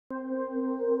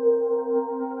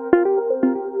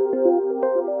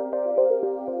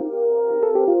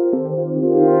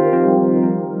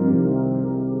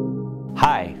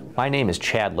My name is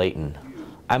Chad Layton.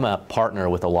 I'm a partner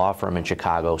with a law firm in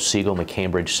Chicago, Siegel,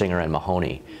 McCambridge, Singer, and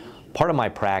Mahoney. Part of my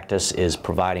practice is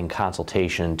providing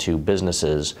consultation to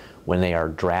businesses when they are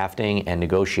drafting and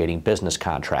negotiating business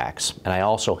contracts, and I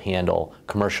also handle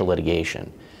commercial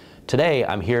litigation. Today,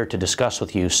 I'm here to discuss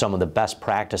with you some of the best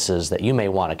practices that you may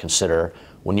want to consider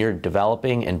when you're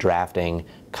developing and drafting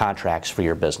contracts for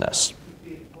your business.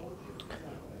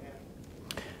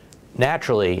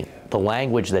 Naturally, the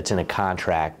language that's in a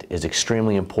contract is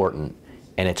extremely important,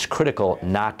 and it's critical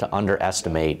not to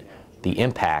underestimate the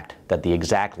impact that the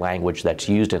exact language that's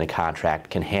used in a contract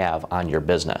can have on your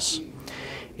business.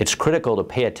 It's critical to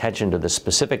pay attention to the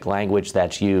specific language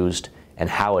that's used and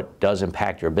how it does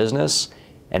impact your business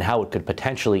and how it could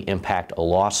potentially impact a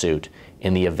lawsuit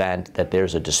in the event that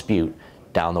there's a dispute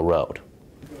down the road.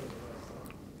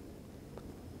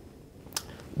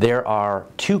 There are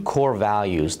two core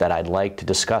values that I'd like to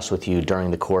discuss with you during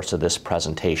the course of this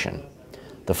presentation.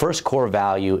 The first core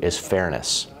value is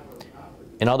fairness.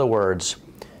 In other words,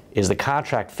 is the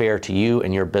contract fair to you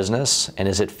and your business, and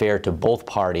is it fair to both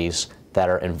parties that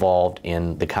are involved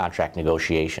in the contract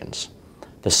negotiations?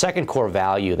 The second core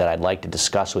value that I'd like to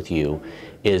discuss with you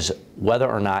is whether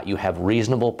or not you have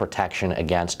reasonable protection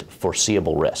against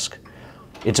foreseeable risk.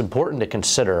 It's important to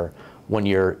consider when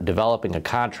you're developing a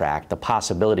contract the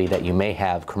possibility that you may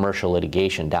have commercial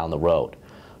litigation down the road.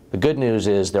 The good news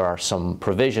is there are some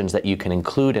provisions that you can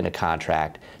include in a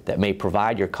contract that may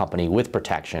provide your company with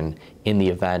protection in the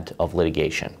event of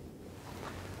litigation.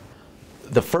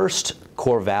 The first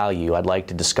core value I'd like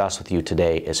to discuss with you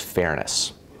today is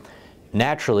fairness.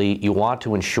 Naturally, you want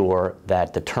to ensure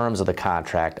that the terms of the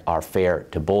contract are fair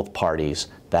to both parties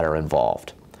that are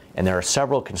involved. And there are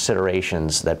several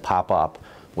considerations that pop up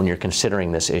when you're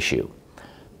considering this issue.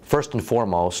 First and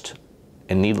foremost,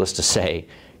 and needless to say,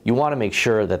 you want to make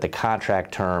sure that the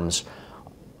contract terms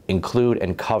include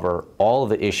and cover all of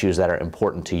the issues that are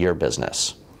important to your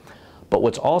business. But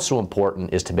what's also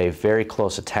important is to pay very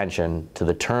close attention to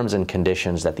the terms and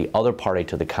conditions that the other party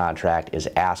to the contract is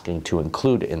asking to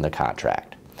include in the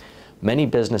contract. Many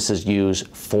businesses use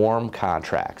form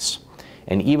contracts,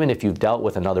 and even if you've dealt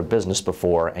with another business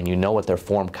before and you know what their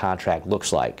form contract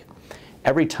looks like,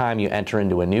 every time you enter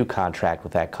into a new contract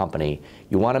with that company,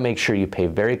 you want to make sure you pay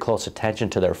very close attention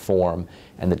to their form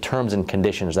and the terms and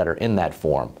conditions that are in that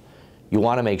form. You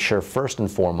want to make sure, first and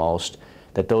foremost,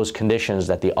 that those conditions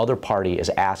that the other party is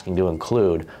asking to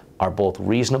include are both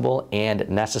reasonable and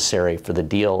necessary for the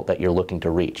deal that you're looking to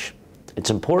reach.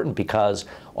 It's important because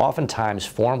oftentimes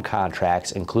form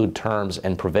contracts include terms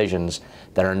and provisions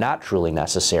that are not truly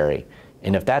necessary,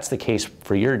 and if that's the case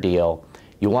for your deal,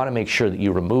 you want to make sure that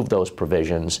you remove those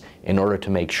provisions in order to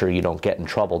make sure you don't get in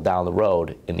trouble down the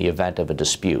road in the event of a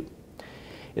dispute.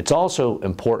 It's also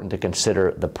important to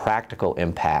consider the practical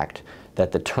impact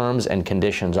that the terms and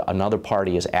conditions another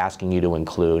party is asking you to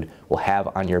include will have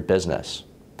on your business.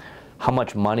 How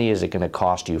much money is it going to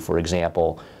cost you, for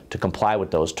example, to comply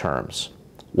with those terms?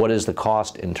 What is the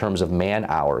cost in terms of man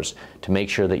hours to make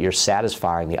sure that you're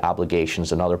satisfying the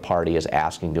obligations another party is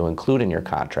asking to include in your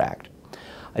contract?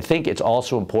 I think it's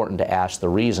also important to ask the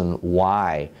reason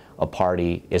why a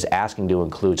party is asking to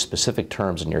include specific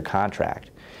terms in your contract.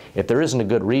 If there isn't a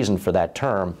good reason for that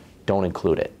term, don't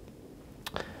include it.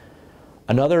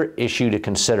 Another issue to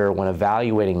consider when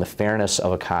evaluating the fairness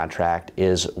of a contract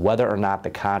is whether or not the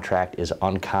contract is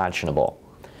unconscionable.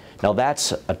 Now,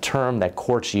 that's a term that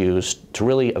courts use to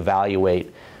really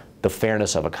evaluate the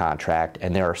fairness of a contract,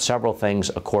 and there are several things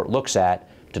a court looks at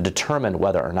to determine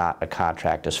whether or not a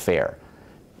contract is fair.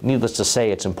 Needless to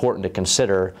say, it's important to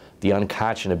consider the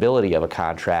unconscionability of a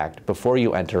contract before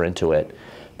you enter into it,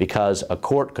 because a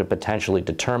court could potentially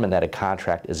determine that a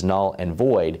contract is null and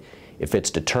void if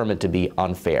it's determined to be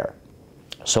unfair.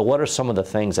 So what are some of the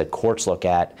things that courts look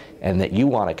at and that you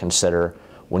want to consider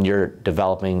when you're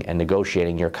developing and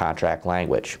negotiating your contract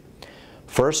language?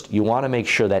 First, you want to make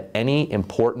sure that any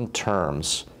important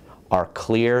terms are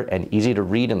clear and easy to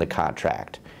read in the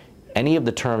contract. Any of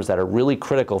the terms that are really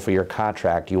critical for your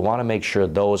contract, you want to make sure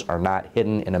those are not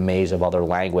hidden in a maze of other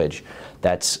language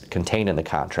that's contained in the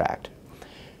contract.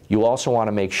 You also want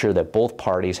to make sure that both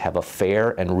parties have a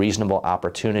fair and reasonable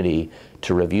opportunity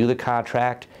to review the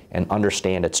contract and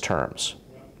understand its terms.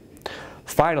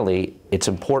 Finally, it's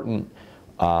important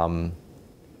to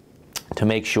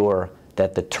make sure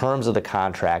that the terms of the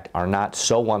contract are not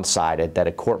so one-sided that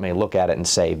a court may look at it and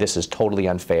say, this is totally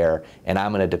unfair, and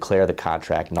I'm going to declare the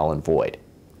contract null and void.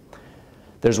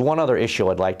 There's one other issue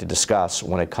I'd like to discuss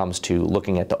when it comes to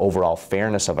looking at the overall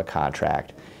fairness of a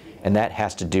contract, and that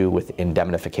has to do with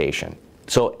indemnification.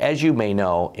 So as you may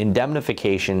know,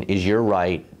 indemnification is your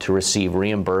right to receive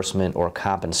reimbursement or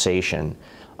compensation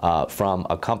from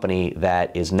a company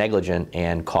that is negligent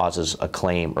and causes a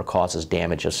claim or causes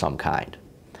damage of some kind.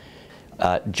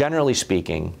 Generally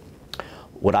speaking,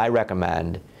 what I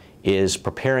recommend is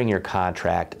preparing your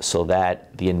contract so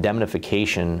that the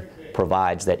indemnification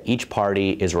provides that each party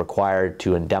is required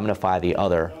to indemnify the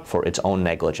other for its own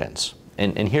negligence.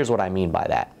 And here's what I mean by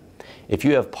that. If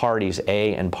you have parties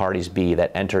A and parties B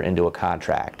that enter into a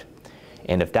contract,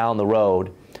 and if down the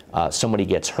road somebody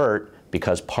gets hurt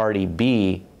because party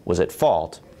B was at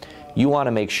fault, you want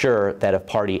to make sure that if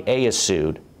party A is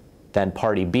sued, then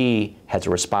party B has a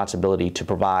responsibility to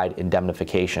provide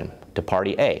indemnification to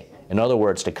party A. In other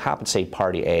words, to compensate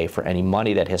party A for any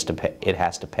money that it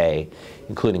has to pay,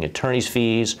 including attorney's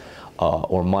fees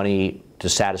or money to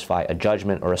satisfy a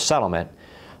judgment or a settlement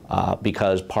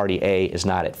because party A is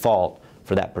not at fault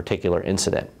for that particular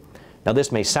incident. Now,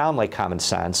 this may sound like common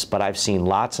sense, but I've seen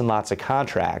lots and lots of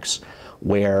contracts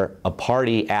where a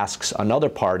party asks another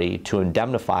party to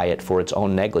indemnify it for its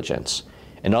own negligence.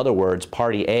 In other words,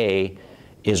 party A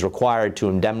is required to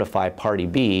indemnify party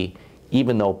B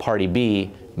even though party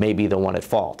B may be the one at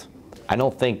fault. I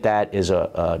don't think that is,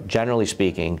 generally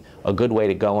speaking, a good way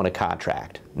to go in a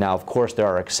contract. Now, of course, there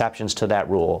are exceptions to that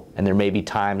rule, and there may be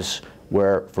times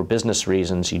where, for business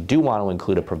reasons, you do want to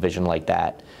include a provision like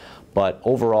that. But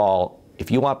overall,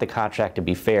 if you want the contract to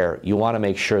be fair, you want to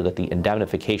make sure that the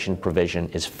indemnification provision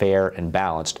is fair and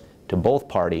balanced to both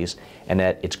parties, and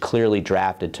that it's clearly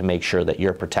drafted to make sure that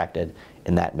you're protected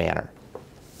in that manner.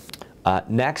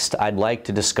 Next, I'd like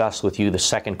to discuss with you the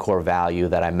second core value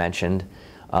that I mentioned,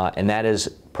 and that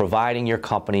is providing your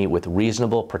company with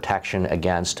reasonable protection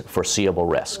against foreseeable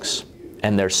risks.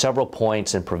 And there's several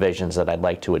points and provisions that I'd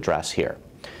like to address here.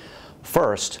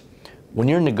 First, when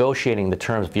you're negotiating the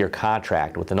terms of your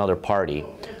contract with another party,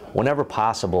 whenever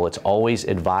possible, it's always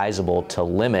advisable to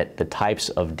limit the types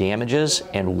of damages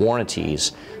and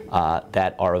warranties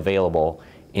that are available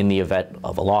in the event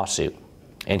of a lawsuit.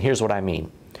 And here's what I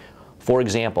mean. For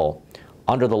example,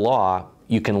 under the law,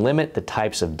 you can limit the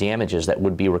types of damages that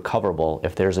would be recoverable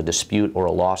if there's a dispute or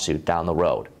a lawsuit down the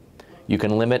road. You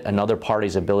can limit another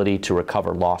party's ability to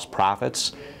recover lost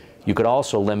profits. You could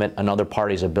also limit another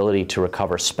party's ability to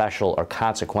recover special or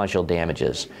consequential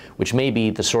damages, which may be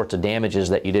the sorts of damages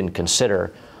that you didn't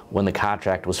consider when the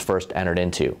contract was first entered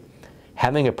into.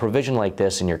 Having a provision like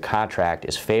this in your contract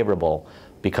is favorable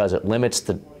because it limits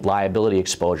the liability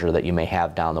exposure that you may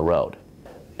have down the road.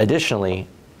 Additionally,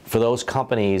 for those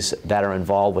companies that are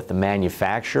involved with the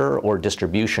manufacture or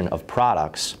distribution of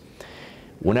products,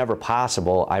 whenever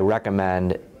possible, I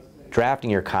recommend drafting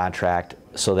your contract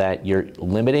so that you're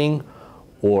limiting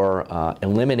or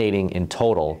eliminating in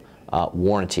total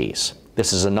warranties.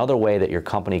 This is another way that your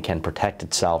company can protect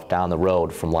itself down the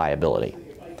road from liability.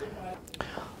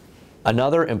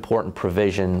 Another important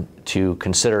provision to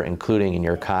consider including in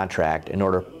your contract in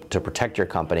order to protect your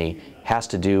company has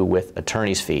to do with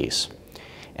attorney's fees.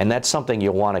 And that's something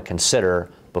you'll want to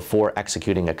consider before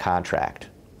executing a contract.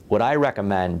 What I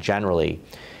recommend generally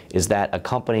is that a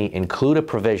company include a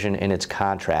provision in its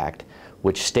contract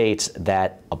which states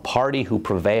that a party who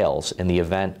prevails in the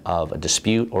event of a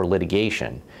dispute or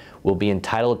litigation will be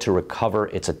entitled to recover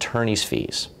its attorney's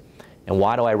fees. And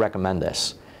why do I recommend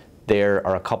this? There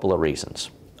are a couple of reasons.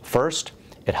 First,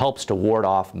 it helps to ward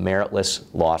off meritless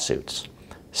lawsuits.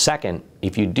 Second,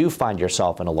 if you do find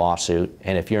yourself in a lawsuit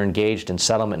and if you're engaged in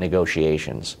settlement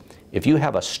negotiations, if you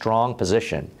have a strong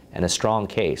position and a strong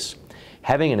case,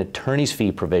 having an attorney's fee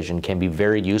provision can be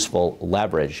very useful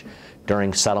leverage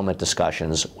during settlement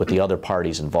discussions with the other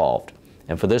parties involved.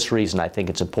 And for this reason, I think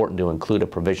it's important to include a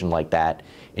provision like that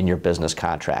in your business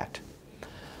contract.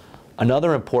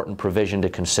 Another important provision to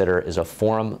consider is a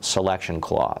forum selection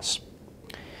clause.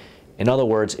 In other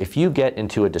words, if you get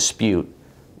into a dispute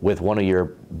with one of your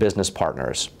business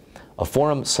partners, a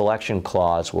forum selection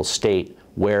clause will state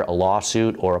where a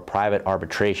lawsuit or a private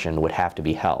arbitration would have to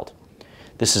be held.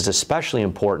 This is especially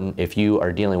important if you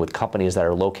are dealing with companies that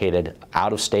are located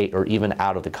out of state or even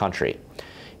out of the country.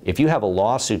 If you have a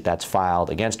lawsuit that's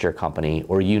filed against your company,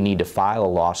 or you need to file a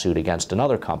lawsuit against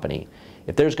another company,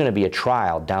 if there's going to be a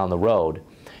trial down the road,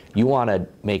 you want to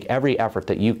make every effort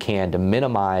that you can to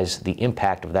minimize the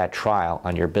impact of that trial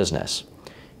on your business.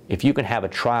 If you can have a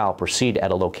trial proceed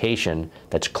at a location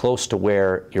that's close to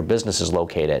where your business is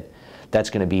located, that's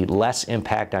going to be less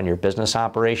impact on your business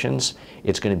operations.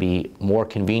 It's going to be more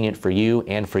convenient for you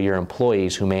and for your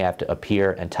employees who may have to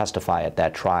appear and testify at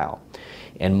that trial.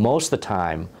 And most of the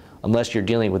time, unless you're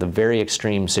dealing with a very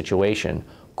extreme situation,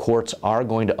 courts are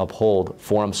going to uphold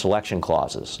forum selection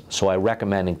clauses, so I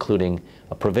recommend including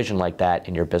a provision like that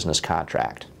in your business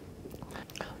contract.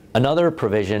 Another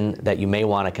provision that you may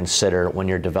want to consider when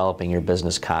you're developing your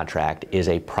business contract is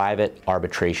a private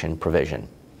arbitration provision.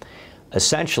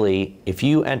 Essentially, if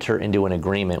you enter into an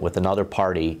agreement with another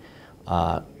party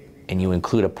and you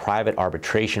include a private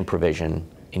arbitration provision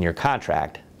in your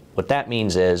contract, what that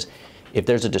means is if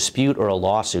there's a dispute or a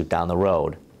lawsuit down the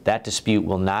road, that dispute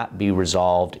will not be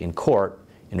resolved in court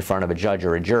in front of a judge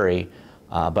or a jury,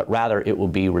 but rather it will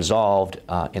be resolved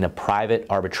in a private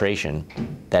arbitration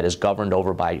that is governed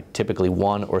over by typically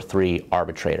 1 or 3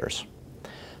 arbitrators.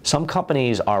 Some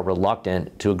companies are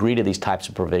reluctant to agree to these types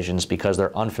of provisions because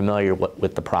they're unfamiliar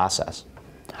with the process.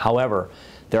 However,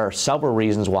 there are several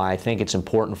reasons why I think it's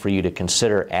important for you to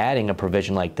consider adding a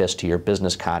provision like this to your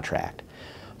business contract.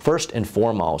 First and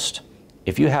foremost,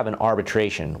 if you have an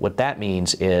arbitration, what that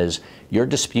means is your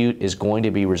dispute is going to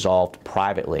be resolved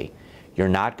privately. You're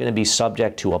not going to be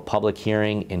subject to a public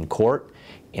hearing in court,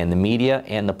 and the media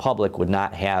and the public would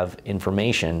not have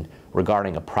information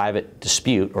regarding a private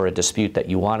dispute or a dispute that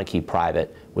you want to keep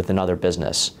private with another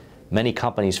business. Many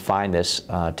companies find this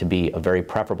to be a very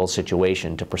preferable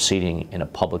situation to proceeding in a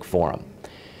public forum.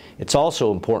 It's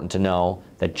also important to know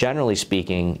that generally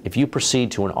speaking, if you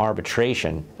proceed to an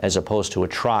arbitration as opposed to a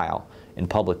trial in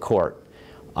public court,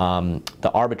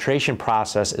 the arbitration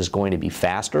process is going to be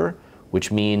faster,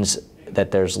 which means that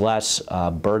there's less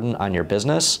burden on your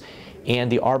business,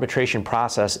 and the arbitration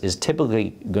process is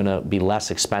typically going to be less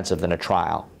expensive than a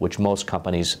trial, which most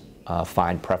companies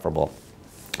find preferable.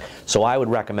 So I would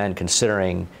recommend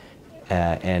considering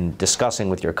and discussing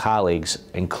with your colleagues,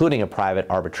 including a private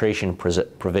arbitration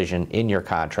provision in your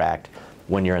contract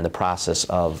when you're in the process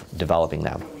of developing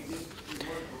them.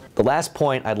 The last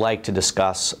point I'd like to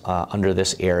discuss under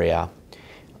this area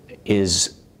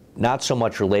is not so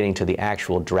much relating to the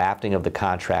actual drafting of the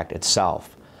contract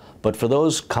itself, but for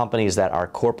those companies that are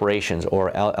corporations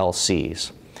or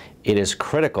LLCs, it is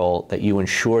critical that you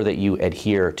ensure that you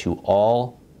adhere to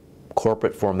all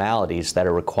corporate formalities that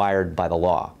are required by the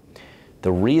law.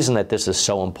 The reason that this is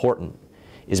so important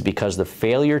is because the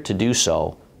failure to do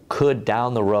so could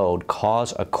down the road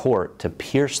cause a court to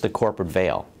pierce the corporate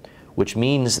veil, which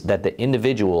means that the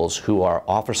individuals who are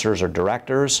officers or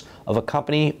directors of a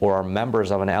company or are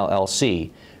members of an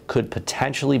LLC could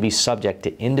potentially be subject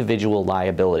to individual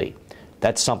liability.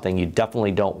 That's something you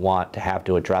definitely don't want to have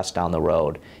to address down the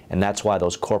road, and that's why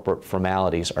those corporate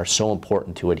formalities are so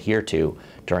important to adhere to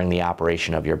during the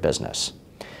operation of your business.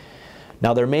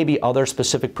 Now, there may be other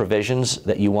specific provisions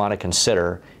that you want to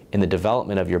consider in the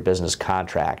development of your business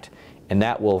contract, and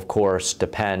that will, of course,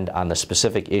 depend on the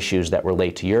specific issues that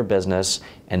relate to your business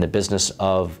and the business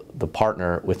of the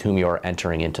partner with whom you are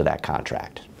entering into that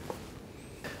contract.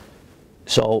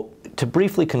 So, to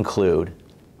briefly conclude,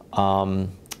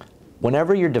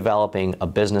 whenever you're developing a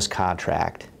business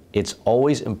contract, it's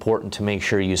always important to make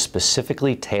sure you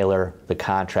specifically tailor the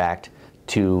contract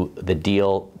to the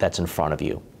deal that's in front of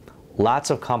you. Lots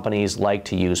of companies like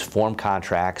to use form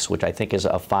contracts, which I think is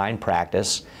a fine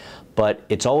practice, but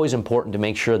it's always important to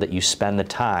make sure that you spend the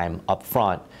time up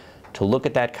front to look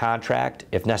at that contract,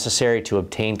 if necessary to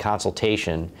obtain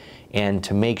consultation, and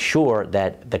to make sure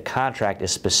that the contract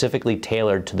is specifically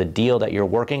tailored to the deal that you're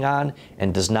working on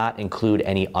and does not include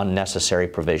any unnecessary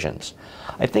provisions.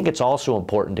 I think it's also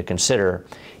important to consider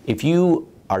if you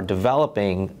are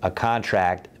developing a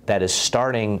contract that is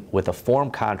starting with a form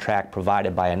contract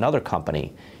provided by another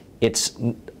company, it's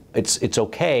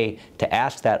okay to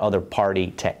ask that other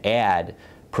party to add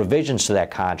provisions to that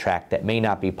contract that may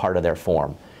not be part of their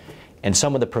form. And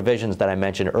some of the provisions that I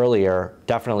mentioned earlier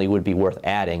definitely would be worth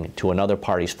adding to another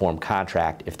party's form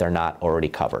contract if they're not already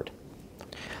covered.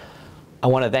 I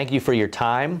want to thank you for your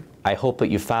time. I hope that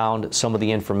you found some of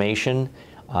the information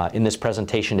in this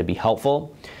presentation to be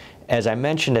helpful. As I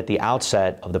mentioned at the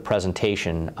outset of the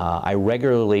presentation, I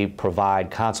regularly provide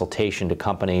consultation to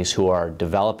companies who are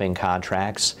developing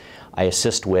contracts. I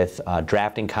assist with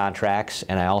drafting contracts,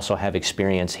 and I also have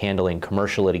experience handling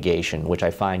commercial litigation, which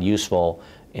I find useful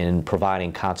in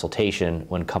providing consultation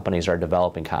when companies are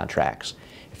developing contracts.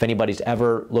 If anybody's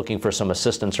ever looking for some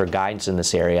assistance or guidance in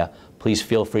this area, please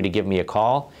feel free to give me a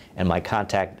call, and my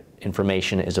contact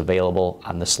information is available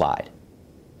on the slide.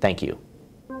 Thank you.